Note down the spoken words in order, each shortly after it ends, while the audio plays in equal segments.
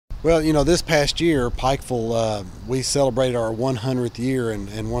Well, this past year, Pikeville, we celebrated our 100th year and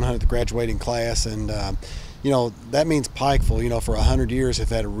 100th graduating class, and that means Pikeville, for 100 years, have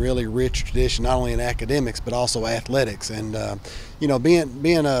had a really rich tradition, not only in academics but also athletics, and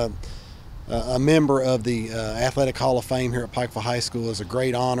being a member of the Athletic Hall of Fame here at Pikeville High School is a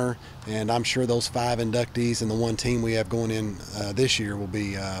great honor, and I'm sure those 5 inductees and the one team we have going in this year will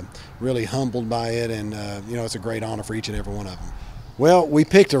be really humbled by it, and it's a great honor for each and every one of them. Well, we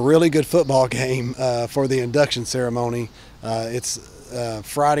picked a really good football game for the induction ceremony. It's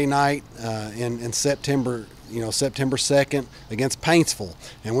Friday night in September, September 2nd against Paintsville.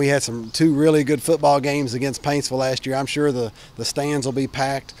 And we had 2 really good football games against Paintsville last year. I'm sure the stands will be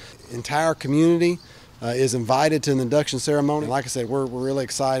packed. Entire community is invited to the induction ceremony. And like I said, we're really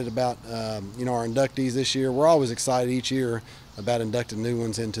excited about our inductees this year. We're always excited each year about inducting new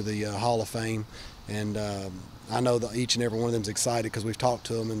ones into the Hall of Fame. And I know that each and every one of them is excited because we've talked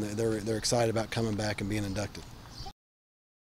to them, and they're excited about coming back and being inducted.